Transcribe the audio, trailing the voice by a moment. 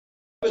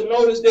But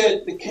notice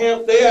that the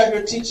camp, they out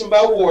here teaching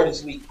about war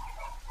this week.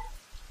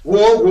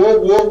 War, war,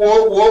 war,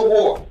 war, war,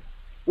 war.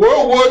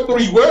 World War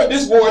III, where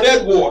this war,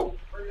 that war.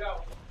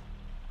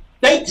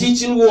 They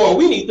teaching war.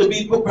 We need to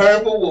be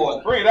preparing for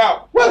war. Bring it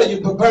out. What are you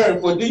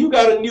preparing for? Do you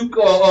got a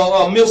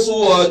nuke missile?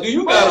 Or do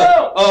you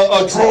got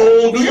a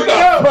drone? Do you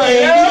got a plane?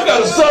 Do you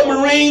got a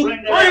submarine? Bring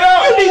it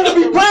out. You need to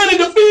be planning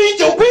to feed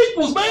your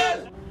peoples,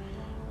 man.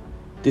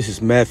 This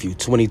is Matthew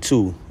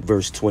 22,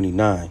 verse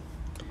 29.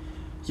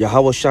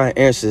 Yahawashi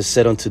answered,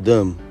 said unto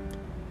them,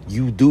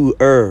 you do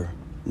err,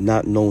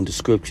 not knowing the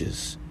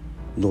scriptures,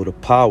 nor the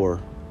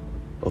power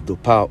of the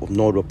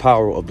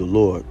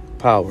Lord.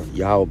 Power,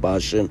 Yahweh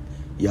Ba'ashem,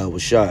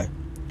 Yahawashi.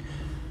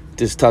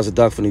 This is Taza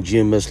Doc from the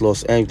GMS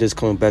Los Angeles,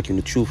 coming back in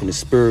the truth and the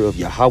spirit of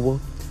Yahweh,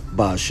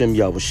 Ba'ashem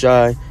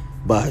Yahawashi,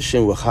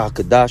 Ba'ashem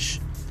Wachakadash.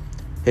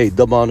 Hey,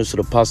 double honors to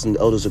the apostles and the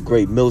elders of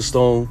Great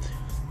Millstone.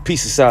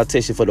 Peace and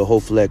salutation for the whole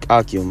flag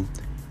Akim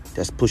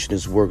that's pushing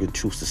his work in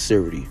true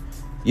sincerity.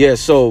 Yeah,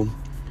 so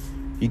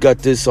you got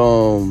this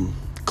clown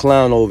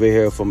over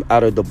here from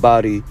out of the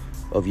body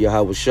of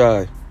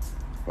Yahawashi,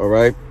 all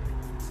right,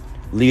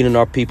 leading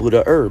our people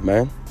to earth,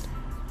 man.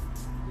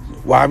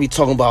 Why are we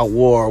talking about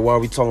war? Why are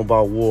we talking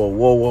about war?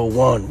 World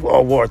War I,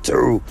 World War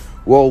II,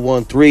 World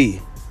War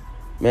III.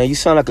 Man, you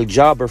sound like a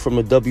jobber from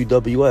the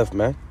WWF,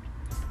 man.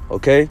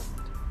 Okay?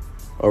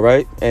 All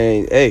right?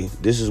 And, hey,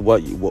 this is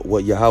what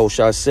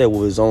Yahawashi said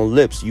with his own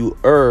lips. You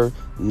err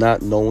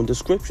not knowing the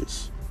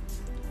scriptures.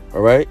 All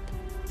right?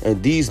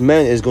 And these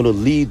men is going to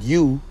lead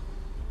you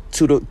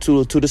to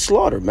the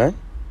slaughter, man.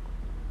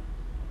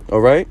 All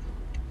right?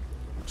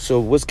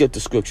 So let's get the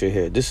scripture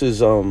here. This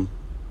is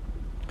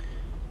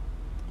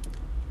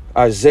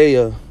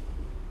Isaiah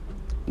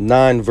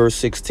 9, verse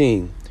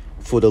 16.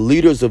 For the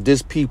leaders of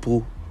this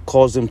people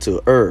cause them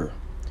to err,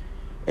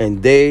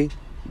 and they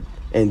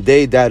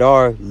that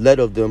are led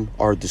of them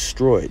are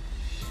destroyed.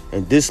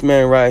 And this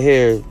man right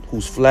here,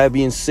 who's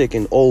flabby and sick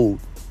and old,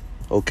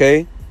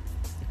 okay,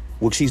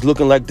 which he's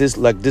looking like this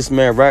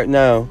man right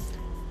now,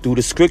 through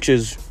the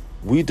scriptures,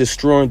 we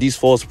destroying these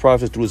false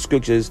prophets through the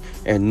scriptures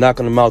and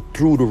knocking them out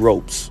through the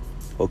ropes.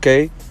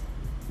 Okay,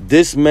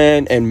 this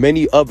man and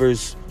many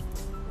others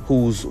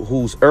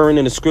who's erring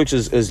in the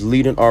scriptures is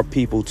leading our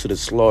people to the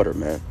slaughter,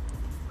 man.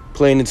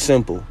 Plain and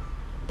simple.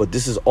 But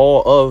this is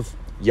all of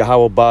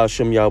Yahweh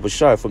Ba'ashem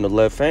Yahawashi from the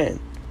left hand.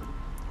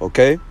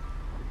 Okay,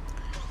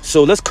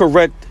 so let's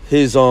correct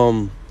his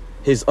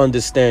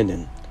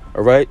understanding.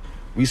 All right,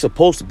 we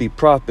supposed to be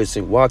prophets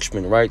and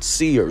watchmen, right?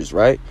 Seers,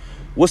 right?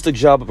 What's the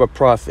job of a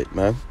prophet,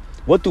 man?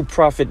 What do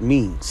prophet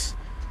means?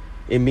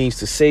 It means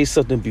to say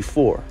something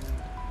before.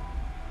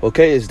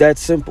 Okay, it's that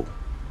simple.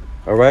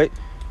 All right.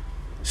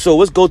 So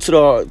let's go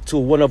to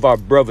one of our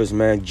brothers,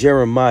 man,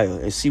 Jeremiah,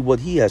 and see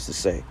what he has to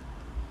say.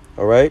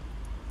 All right.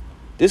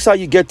 This is how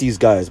you get these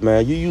guys,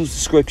 man. You use the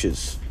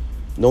scriptures.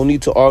 No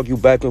need to argue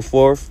back and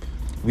forth.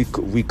 We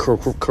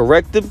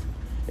correct them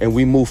and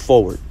we move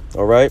forward.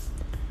 All right.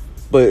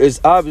 But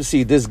it's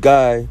obviously this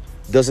guy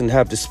doesn't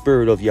have the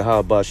spirit of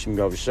Yahweh Ba'ashem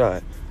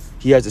Yahawashi.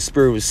 He has the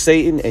spirit of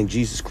Satan and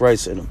Jesus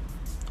Christ in him.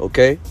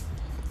 Okay?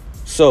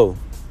 So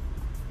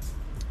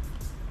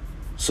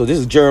this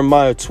is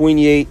Jeremiah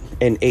 28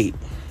 and 8.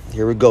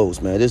 Here it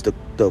goes, man. This is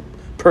the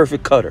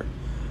perfect cutter.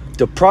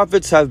 The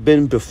prophets have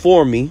been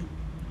before me,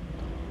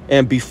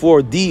 and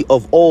before thee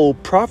of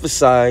old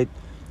prophesied,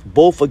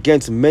 both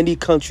against many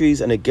countries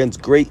and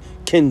against great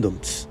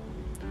kingdoms,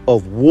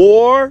 of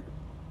war.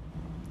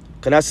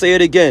 Can I say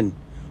it again?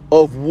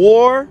 Of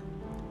war.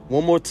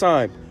 One more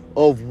time.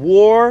 Of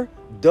war.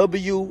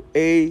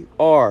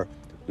 W-A-R.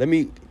 Let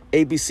me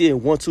ABC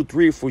in 1, 2,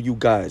 3 for you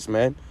guys,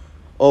 man.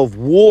 Of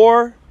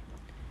war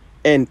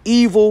and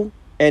evil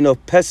and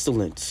of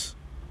pestilence.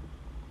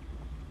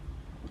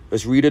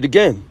 Let's read it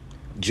again.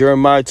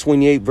 Jeremiah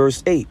 28,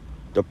 verse 8.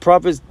 The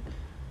prophets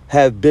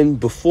have been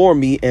before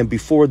me and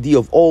before thee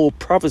of old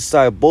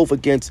prophesied both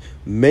against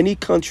many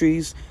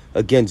countries,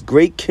 against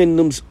great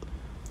kingdoms,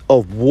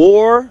 of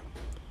war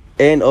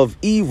and of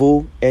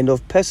evil and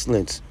of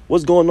pestilence.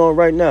 What's going on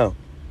right now?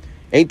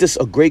 Ain't this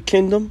a great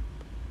kingdom?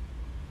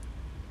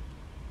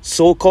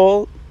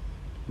 So-called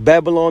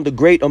Babylon, the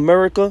great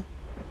America.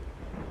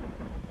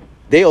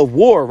 They are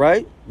war,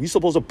 right? We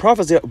supposed to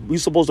prophesy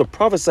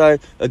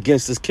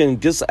against this kingdom,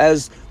 just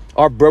as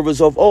our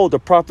brothers of old, the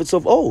prophets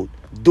of old,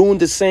 doing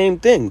the same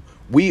thing.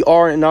 We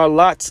are in our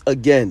lots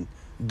again,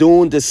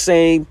 doing the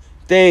same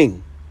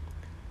thing.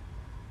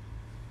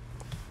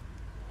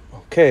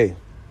 Okay,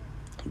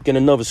 get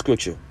another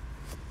scripture.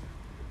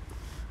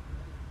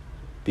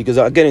 Because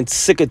I'm getting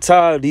sick and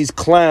tired of these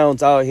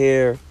clowns out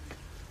here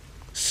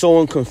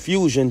sowing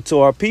confusion to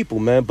our people,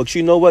 man. But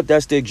you know what?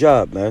 That's their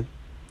job, man.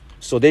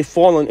 So they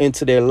fallen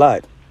into their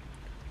lot.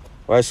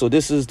 All right, so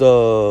this is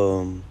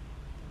the...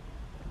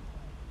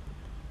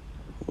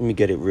 Let me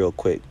get it real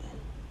quick.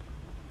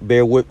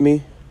 Bear with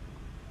me.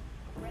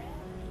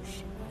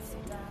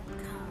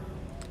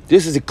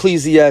 This is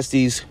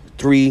Ecclesiastes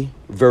 3,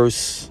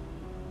 verse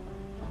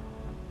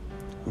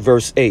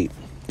 8.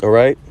 All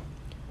right?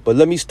 But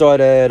let me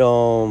start at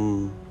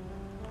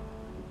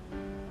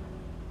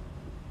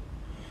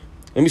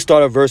Let me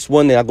start at verse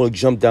 1, then I'm going to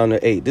jump down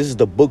to 8. This is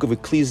the book of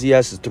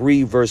Ecclesiastes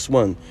 3, verse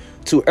 1.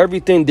 To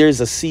everything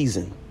there's a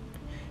season,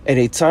 and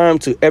a time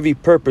to every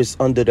purpose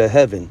under the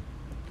heaven.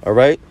 All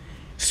right?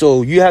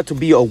 So you have to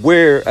be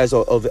aware as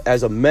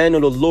a man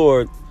of the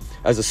Lord,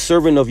 as a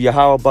servant of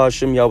Yahweh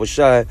Ba'ashem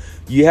Yahawashi,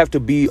 you have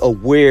to be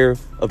aware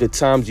of the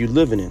times you're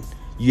living in.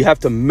 You have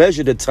to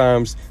measure the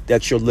times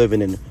that you're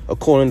living in,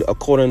 according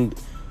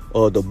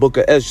the book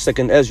of Ezra,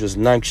 2nd Ezra,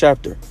 9th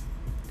chapter.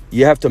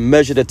 You have to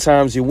measure the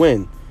times you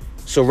win.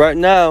 So right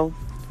now,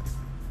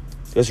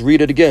 let's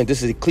read it again.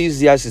 This is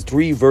Ecclesiastes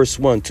 3, verse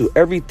 1. To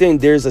everything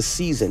there's a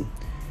season,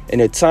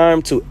 and a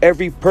time to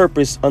every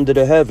purpose under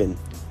the heaven.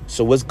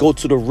 So let's go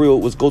to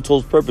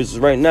those purposes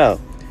right now.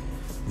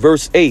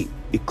 Verse 8,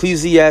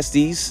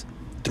 Ecclesiastes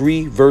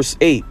 3, verse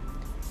 8.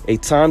 A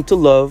time to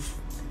love,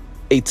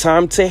 a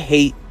time to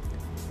hate,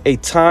 a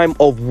time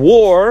of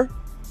war.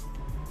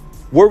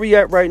 Where we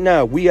at right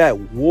now? We at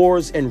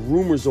wars and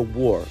rumors of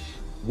war.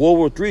 World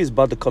War III is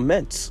about to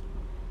commence.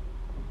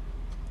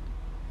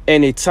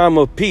 And a time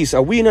of peace.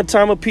 Are we in a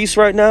time of peace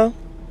right now?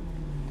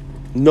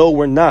 No,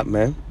 we're not,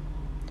 man.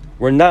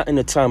 We're not in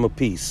a time of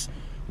peace.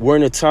 We're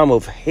in a time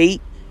of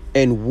hate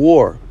and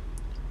war.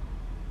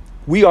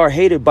 We are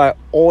hated by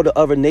all the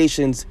other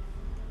nations.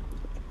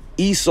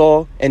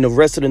 Esau and the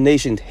rest of the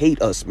nations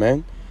hate us,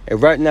 man.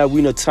 And right now we're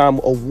in a time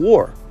of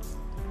war.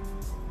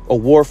 A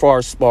war for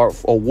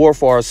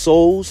our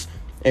souls,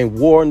 and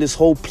war on this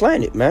whole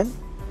planet, man.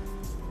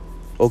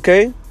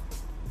 Okay?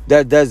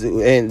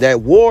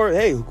 That war,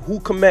 hey,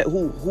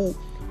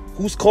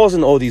 who's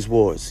causing all these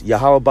wars?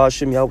 Yahweh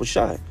Ba'ashem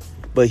Yahawashi.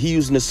 But he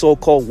using the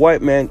so-called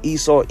white man,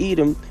 Esau,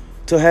 Edom,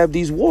 to have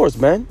these wars,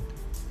 man.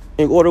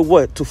 In order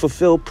what? To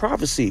fulfill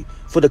prophecy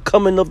for the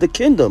coming of the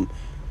kingdom.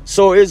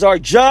 So it's our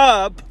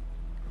job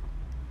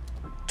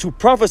to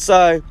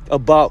prophesy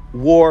about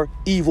war,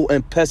 evil,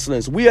 and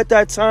pestilence. We at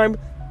that time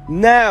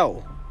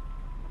now.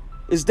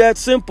 It's that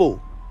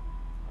simple.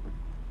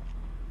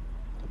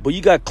 But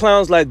you got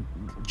clowns like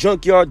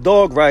Junkyard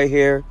Dog right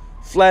here,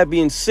 Flabby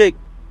and Sick.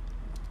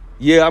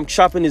 Yeah, I'm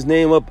chopping his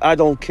name up. I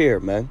don't care,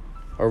 man.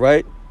 All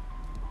right?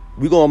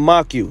 We gonna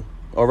mock you.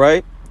 All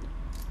right?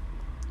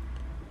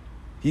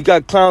 You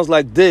got clowns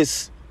like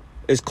this.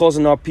 It's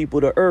causing our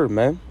people to err,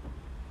 man.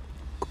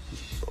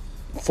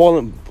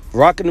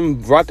 Rocking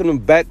them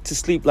back to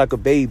sleep like a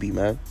baby,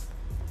 man.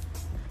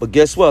 But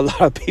guess what? A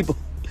lot of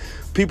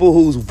people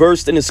who's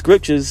versed in the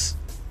scriptures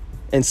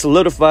and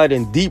solidified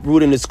and deep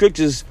rooted in the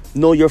scriptures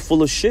know you're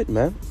full of shit,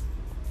 man.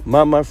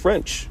 Mind my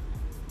French.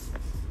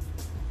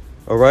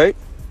 All right?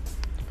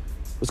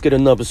 Let's get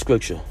another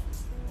scripture.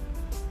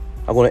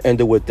 I'm going to end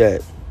it with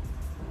that.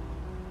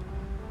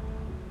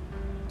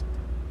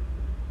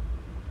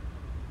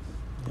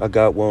 I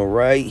got one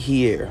right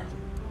here.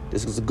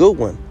 This is a good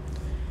one.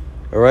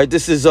 All right?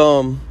 This is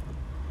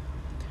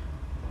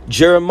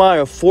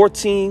Jeremiah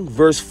 14,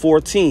 verse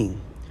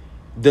 14.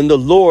 Then the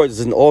Lord, is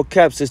in all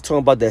caps, is talking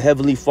about the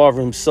Heavenly Father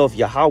himself,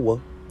 Yahweh.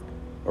 All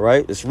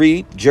right? Let's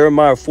read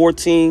Jeremiah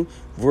 14,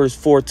 verse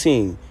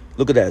 14.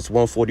 Look at that. It's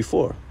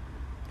 144.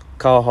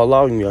 Kal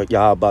halal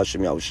Yahweh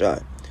Ba'ashem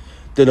Yahawashi.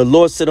 Then the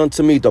Lord said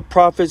unto me, the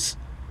prophets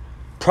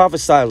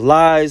prophesy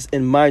lies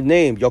in my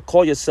name. Y'all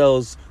call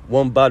yourselves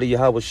one body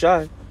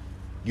Yahawashi.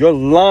 You're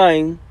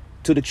lying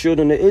to the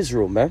children of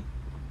Israel, man.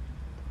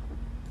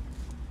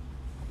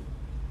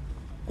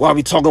 Why are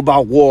we talking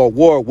about war?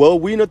 Well,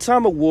 we in a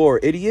time of war,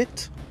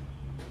 idiot.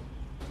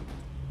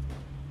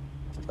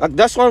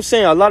 That's what I'm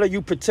saying. A lot of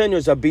you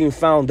pretenders are being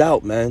found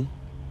out, man.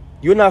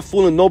 You're not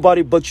fooling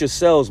nobody but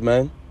yourselves,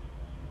 man.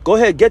 Go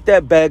ahead, get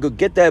that bag or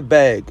get that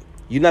bag.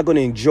 You're not going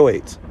to enjoy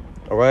it.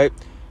 All right?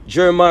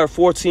 Jeremiah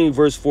 14,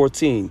 verse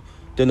 14.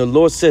 Then the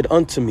Lord said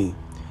unto me,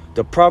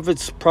 the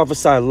prophets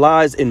prophesy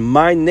lies in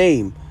my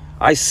name.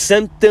 I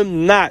sent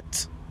them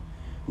not.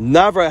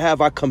 Never have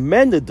I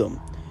commanded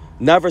them.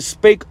 Never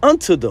spake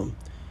unto them.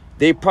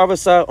 They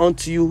prophesy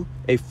unto you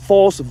a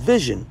false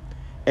vision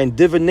and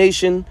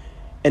divination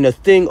and a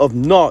thing of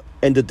naught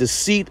and the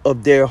deceit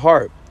of their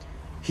heart.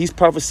 He's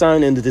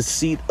prophesying in the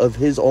deceit of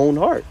his own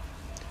heart.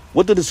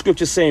 What did the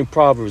scripture say in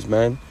Proverbs,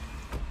 man?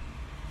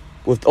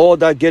 With all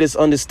that gettest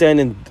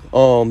understanding,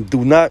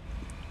 do not,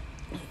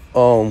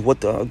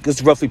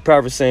 this roughly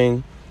Proverbs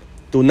saying,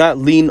 do not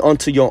lean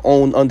unto your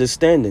own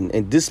understanding.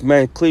 And this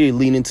man clearly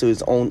leaned into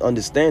his own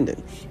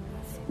understanding.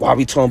 Why are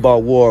we talking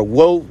about war?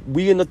 Well,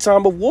 we in the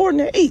time of war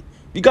now. Hey,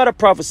 you got to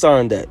prophesy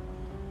on that.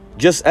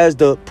 Just as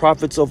the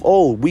prophets of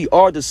old. We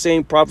are the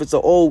same prophets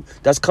of old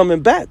that's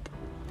coming back.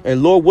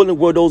 And Lord willing,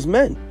 we're those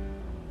men.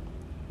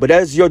 But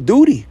that's your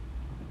duty.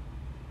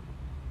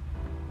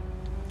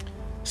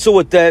 So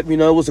with that, it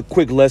was a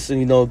quick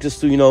lesson,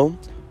 just to,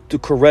 to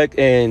correct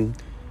and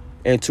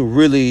to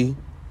really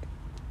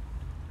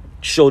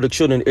show the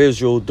children of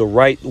Israel the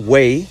right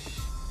way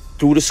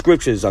through the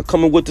scriptures. I'm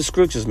coming with the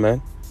scriptures,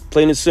 man.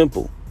 Plain and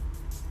simple.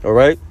 All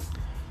right?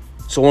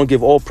 So I want to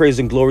give all praise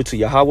and glory to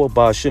Yahweh,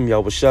 Ba'ashem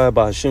Yahawashi,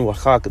 Ba'ashem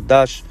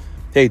Wachakadash.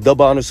 Hey,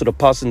 double honors to the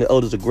apostles and the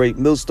elders of Great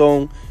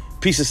Millstone.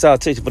 Peace and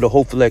salutation for the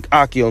hopeful like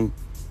Akim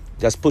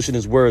that's pushing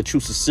his word,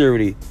 true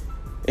sincerity,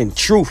 and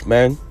truth,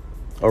 man.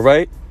 All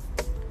right.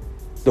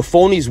 The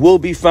phonies will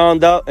be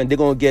found out, and they're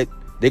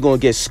gonna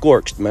get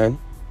scorched, man.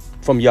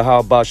 From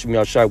Yahawashi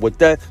Yashai. With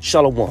that,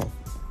 shalom.